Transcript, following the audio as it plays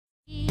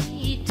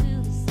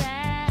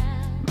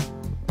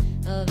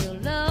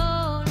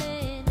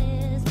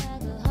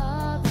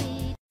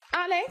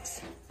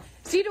Alex,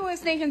 Sido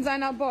ist nicht in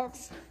seiner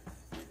Box.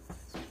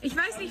 Ich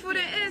weiß nicht, wo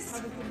der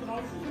ist.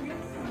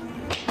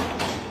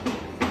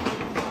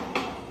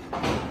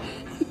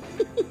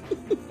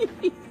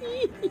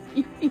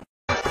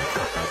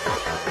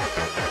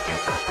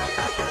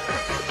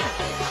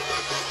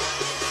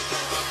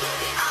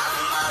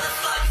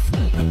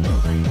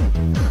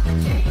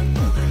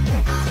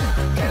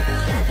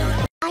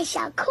 I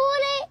shall call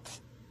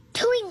it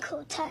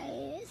Twinkle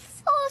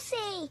Toes.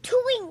 Horsey,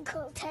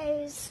 Twinkle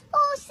Toes.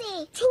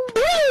 Horsey,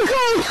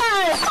 Twinkle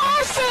Toes.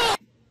 Horsey.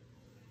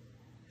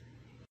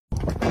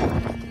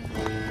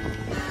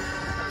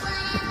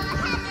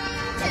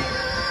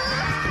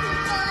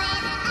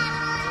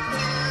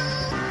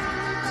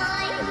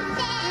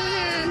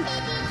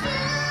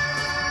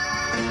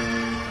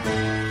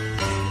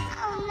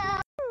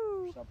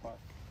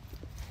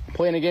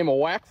 Playing a game of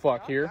whack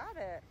fuck here.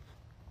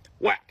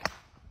 Whack.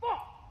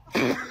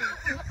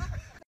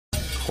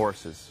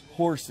 Horses.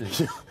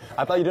 Horses.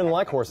 I thought you didn't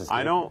like horses.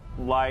 I don't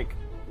like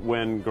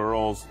when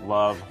girls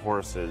love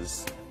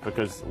horses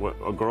because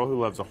a girl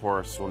who loves a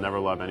horse will never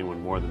love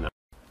anyone more than that.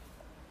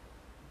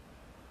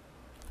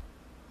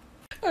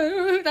 I don't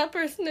know who that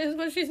person is,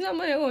 but she's not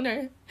my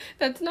owner.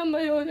 That's not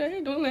my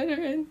owner. Don't let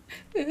her in.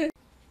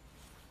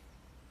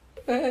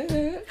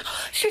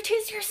 Sure,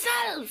 tis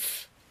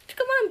yourself.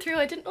 Come on through.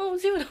 I didn't know it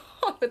was you at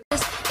all.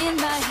 In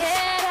my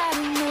head, I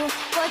don't know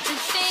what to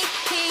think.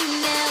 He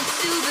knelt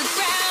to the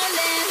ground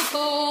and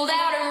pulled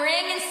out a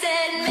ring and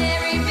said,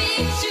 "Marry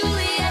me,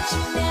 Juliet.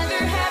 You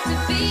never have to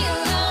be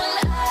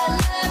alone. I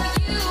love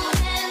you,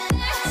 and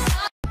that's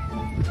all."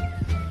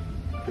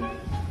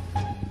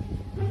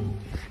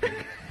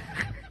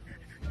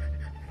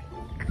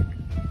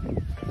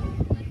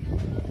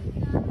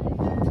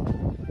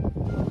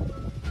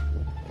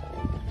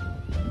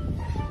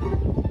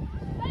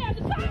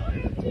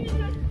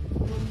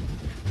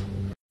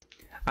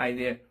 Hi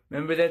there.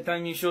 Remember that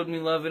time you showed me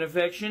love and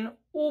affection?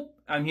 Oop,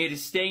 I'm here to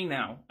stay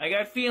now. I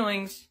got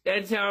feelings.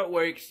 That's how it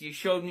works. You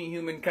showed me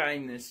human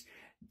kindness.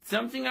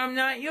 Something I'm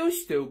not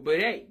used to, but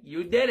hey,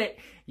 you did it.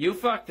 You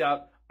fucked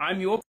up.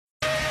 I'm your...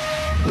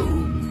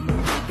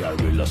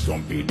 Gorilla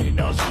stomping in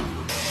a zoo.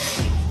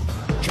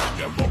 Check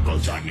the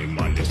vocals,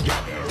 animals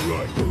gather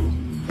right.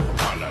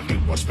 Colony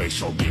was space,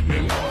 so give me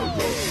more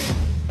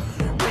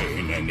room.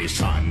 Rain and the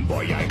sun,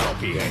 boy, I got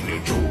the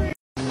energy.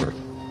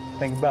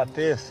 Think about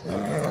this.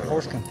 A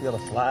horse can feel a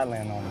fly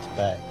land on its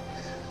back.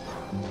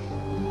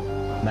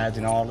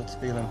 Imagine all it's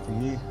feeling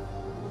from you.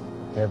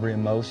 Every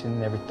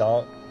emotion, every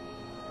thought.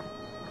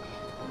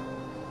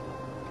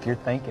 If you're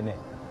thinking it,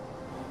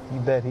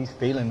 you bet he's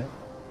feeling it.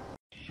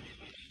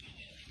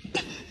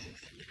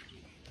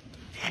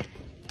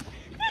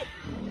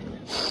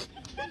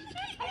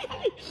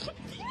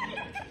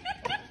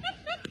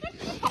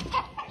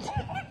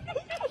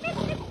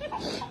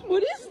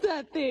 What is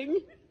that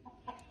thing?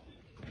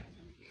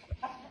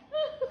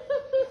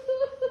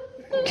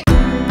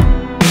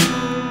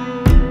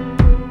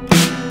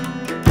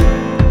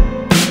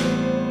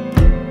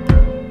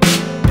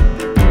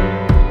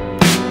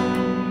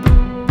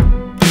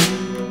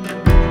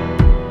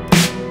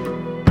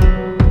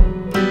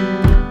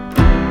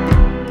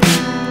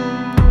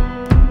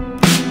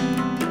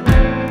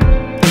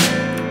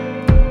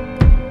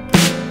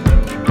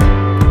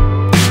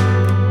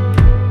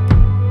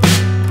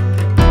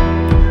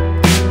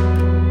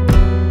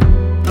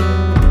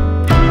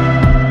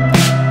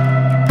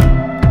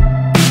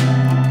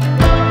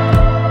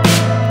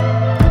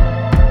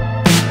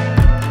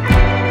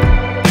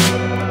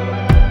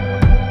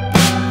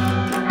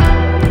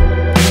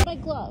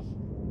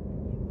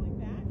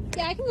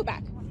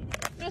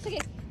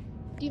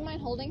 Do you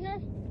mind holding her?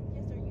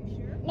 Yes, are you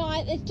sure? No,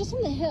 it's just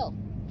on the hill.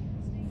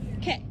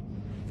 Okay.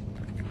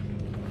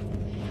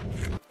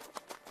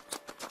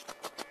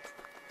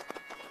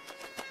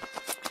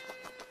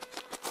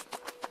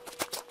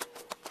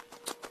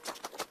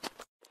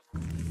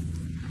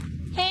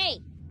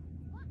 Hey!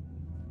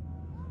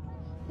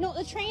 No,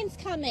 the train's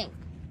coming.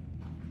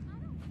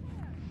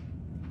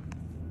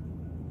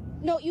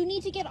 No, you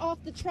need to get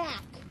off the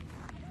track.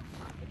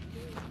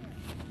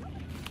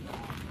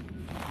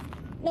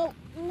 No,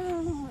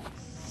 no,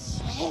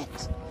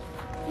 shit.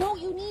 No,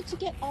 you need to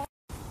get off.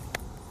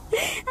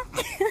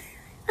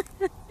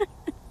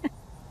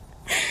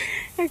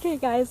 Okay,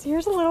 guys,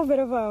 here's a little bit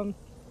of a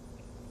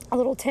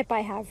little tip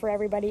I have for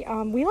everybody.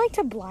 We like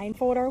to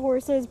blindfold our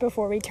horses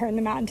before we turn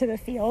them out into the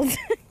fields.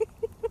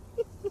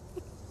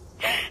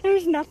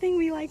 There's nothing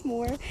we like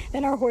more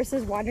than our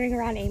horses wandering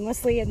around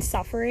aimlessly and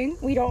suffering.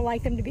 We don't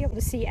like them to be able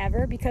to see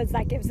ever because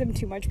that gives them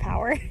too much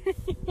power.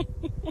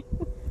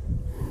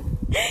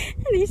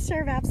 These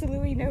serve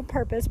absolutely no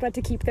purpose but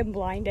to keep them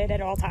blinded at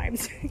all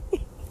times.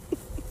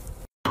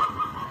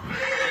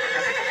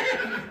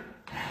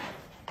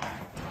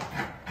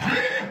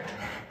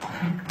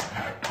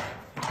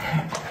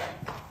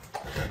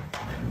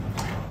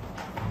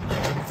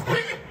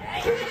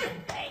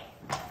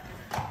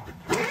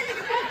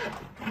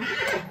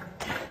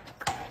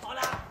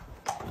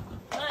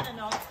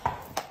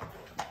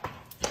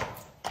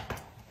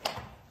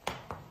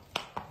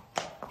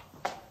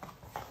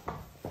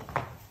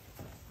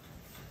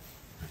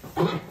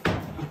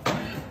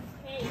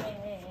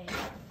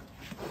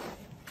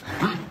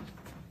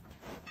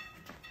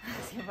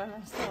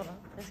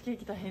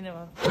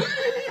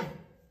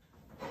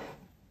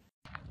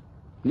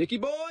 Nicky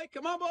boy,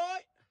 come on, boy.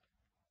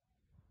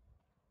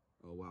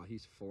 Oh, wow,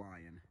 he's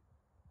flying.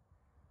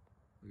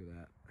 Look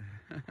at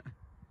that.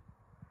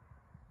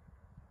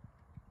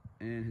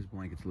 And his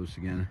blanket's loose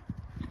again.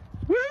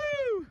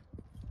 Woo!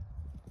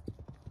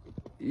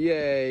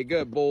 Yay,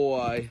 good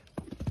boy.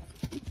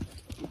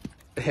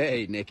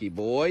 Hey, Nicky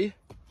boy.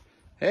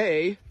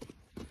 Hey.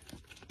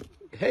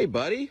 Hey,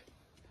 buddy.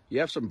 You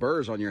have some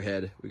burrs on your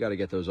head. We got to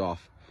get those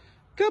off.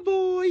 Good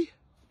boy.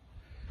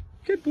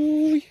 Good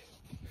boy.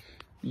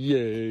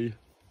 Yay.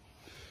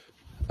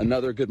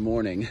 Another good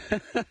morning.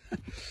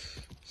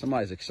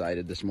 Somebody's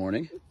excited this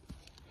morning.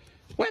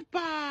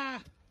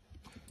 Whippa!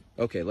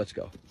 Okay, let's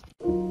go.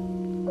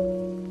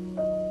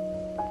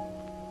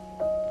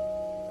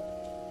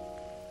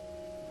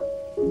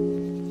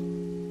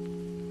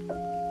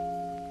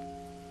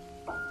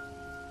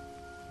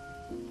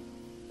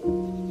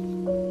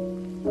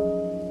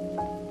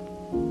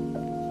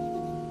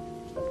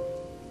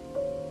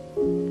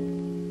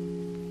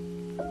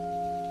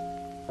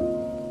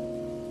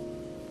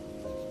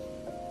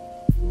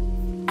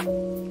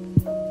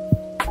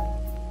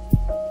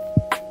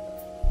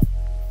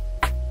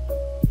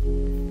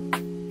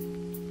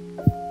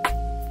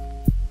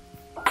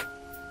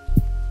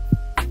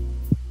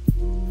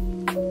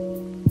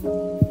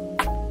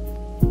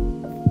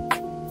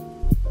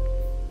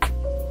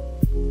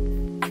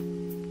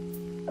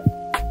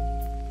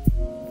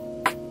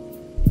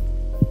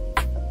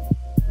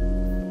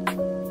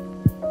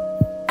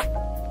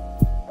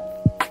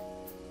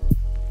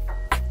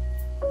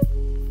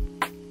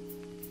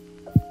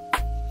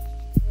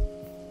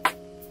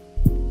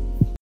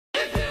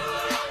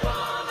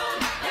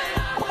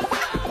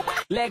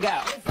 Leg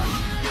out.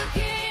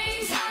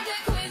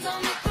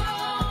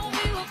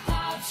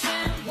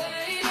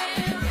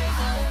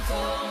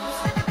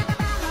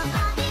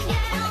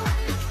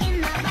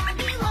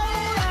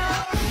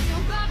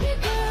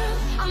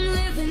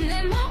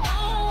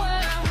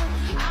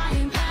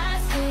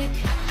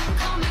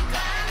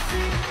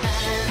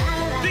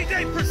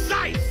 DJ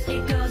Precise!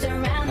 It goes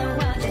around the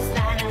world just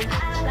like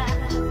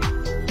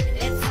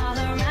it's all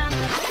around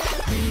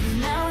the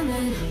now and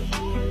then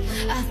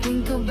I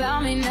think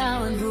about me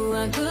now and who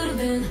I could have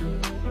been,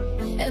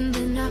 and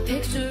then I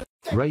picture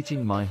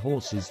Rating my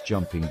horses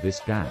jumping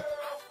this gap.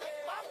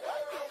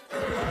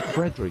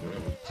 Frederick,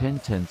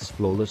 10/10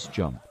 flawless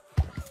jump.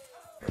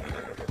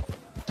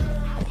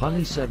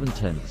 Honey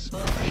 7/10,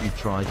 she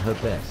tried her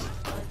best.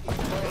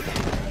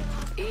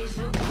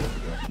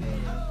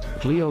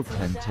 Cleo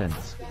 10/10,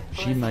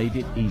 she made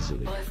it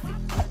easily.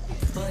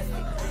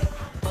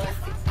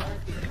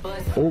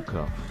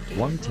 Orca,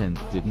 1/10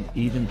 didn't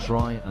even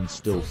try and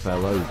still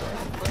fell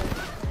over.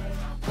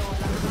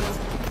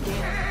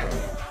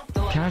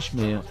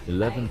 Kashmir,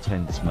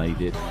 11/10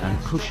 made it and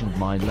cushioned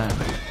my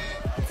landing.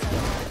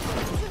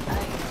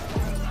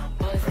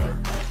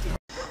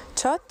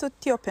 Ciao a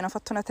tutti, ho appena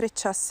fatto una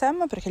treccia a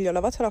Sam perché gli ho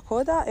lavato la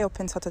coda e ho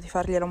pensato di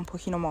fargliela un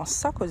pochino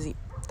mossa, così,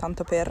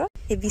 tanto per.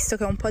 E visto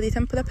che ho un po' di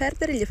tempo da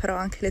perdere, gli farò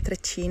anche le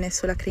treccine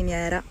sulla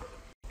criniera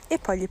e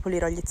poi gli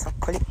pulirò gli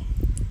zoccoli.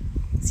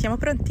 Siamo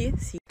pronti?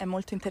 Sì. È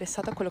molto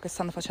interessata a quello che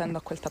stanno facendo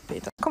a quel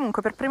tappeto.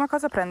 Comunque, per prima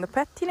cosa prendo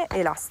pettine e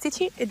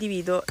elastici e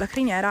divido la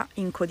criniera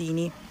in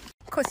codini.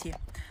 Così.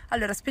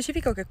 Allora,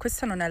 specifico che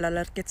questa non è la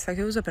larghezza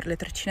che uso per le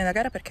treccine da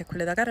gara, perché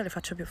quelle da gara le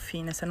faccio più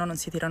fine, se no non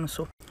si tirano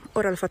su.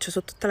 Ora lo faccio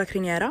su tutta la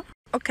criniera.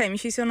 Ok, mi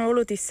ci sono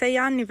voluti 6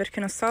 anni perché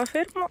non stavo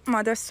fermo, ma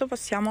adesso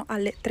passiamo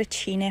alle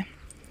treccine.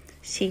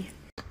 Sì.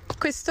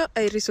 Questo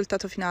è il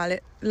risultato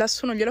finale.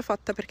 Lassù non gliel'ho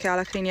fatta perché ha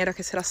la criniera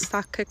che se la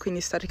stacca e quindi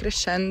sta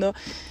ricrescendo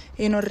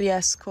e non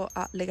riesco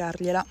a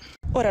legargliela.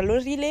 Ora lo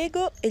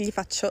rilego e gli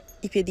faccio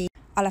i piedi.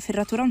 Ha la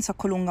ferratura un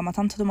sacco lunga, ma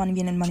tanto domani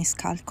viene il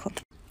maniscalco.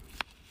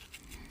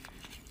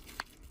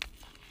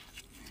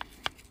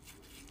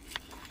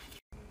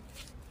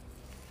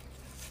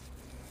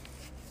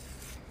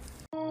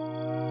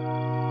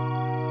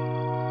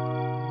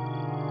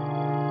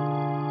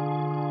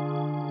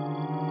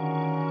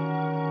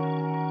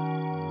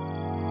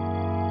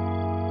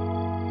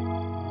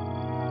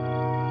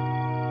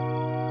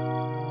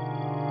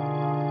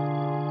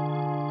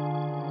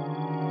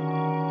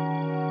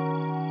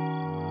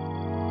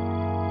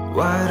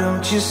 Why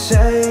don't you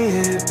say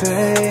it,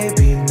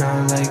 baby?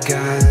 Not like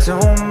I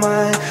don't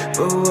mind,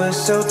 but we're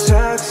so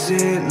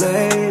toxic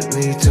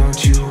lately.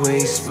 Don't you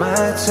waste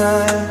my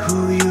time.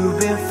 Who you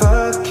been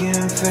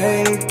fucking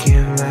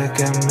faking like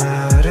I'm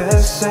out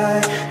of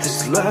sight?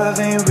 This love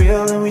ain't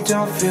real and we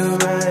don't feel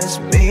right. It's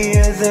me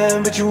or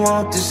them, but you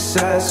won't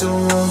decide. So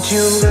won't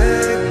you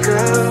let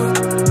go?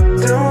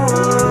 Don't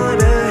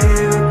wanna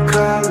hear a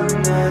call,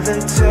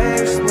 another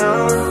text.